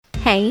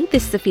Hey,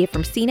 this is Sophia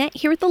from CNET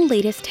here with the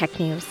latest tech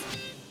news.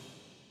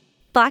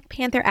 Black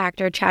Panther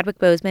actor Chadwick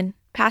Boseman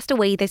passed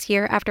away this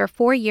year after a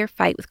 4-year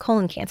fight with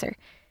colon cancer,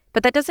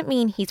 but that doesn't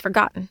mean he's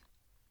forgotten.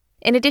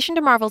 In addition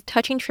to Marvel's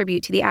touching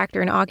tribute to the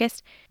actor in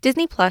August,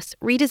 Disney Plus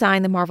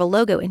redesigned the Marvel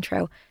logo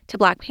intro to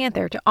Black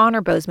Panther to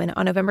honor Boseman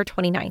on November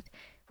 29th,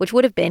 which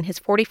would have been his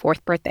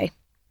 44th birthday.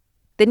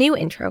 The new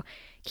intro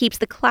keeps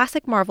the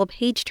classic Marvel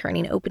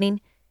page-turning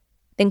opening,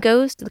 then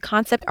goes to the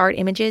concept art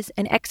images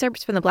and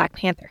excerpts from the Black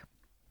Panther.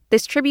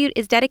 This tribute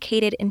is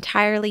dedicated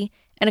entirely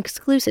and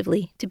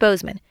exclusively to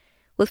Boseman,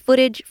 with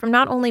footage from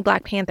not only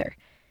Black Panther,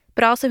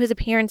 but also his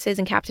appearances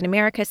in Captain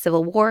America: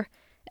 Civil War,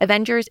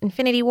 Avengers: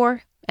 Infinity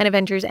War, and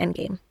Avengers: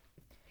 Endgame.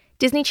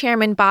 Disney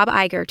chairman Bob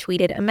Iger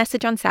tweeted a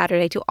message on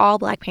Saturday to all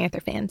Black Panther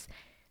fans,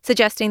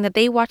 suggesting that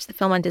they watch the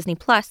film on Disney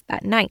Plus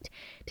that night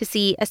to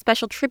see a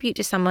special tribute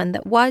to someone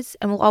that was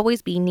and will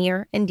always be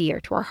near and dear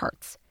to our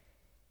hearts.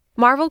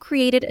 Marvel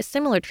created a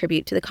similar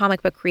tribute to the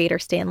comic book creator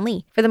Stan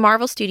Lee for the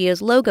Marvel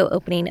Studios logo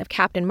opening of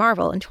Captain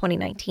Marvel in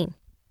 2019.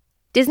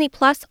 Disney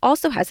Plus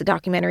also has the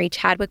documentary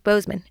Chadwick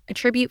Boseman, A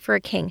Tribute for a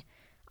King,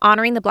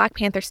 honoring the Black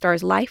Panther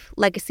star's life,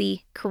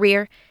 legacy,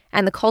 career,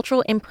 and the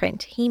cultural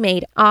imprint he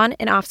made on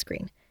and off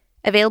screen,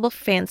 available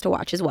for fans to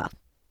watch as well.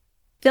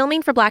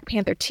 Filming for Black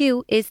Panther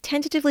 2 is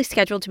tentatively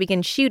scheduled to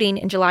begin shooting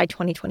in July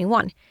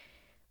 2021,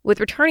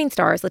 with returning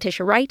stars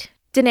Letitia Wright,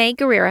 Danae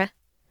Gurira,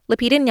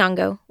 Lupita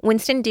Nyong'o,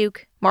 Winston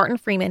Duke, Martin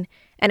Freeman,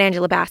 and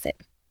Angela Bassett.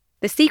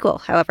 The sequel,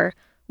 however,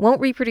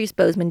 won't reproduce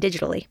Boseman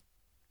digitally.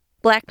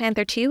 Black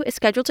Panther 2 is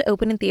scheduled to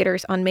open in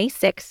theaters on May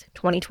 6,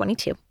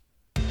 2022.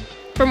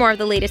 For more of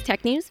the latest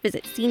tech news,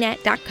 visit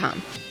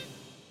cnet.com.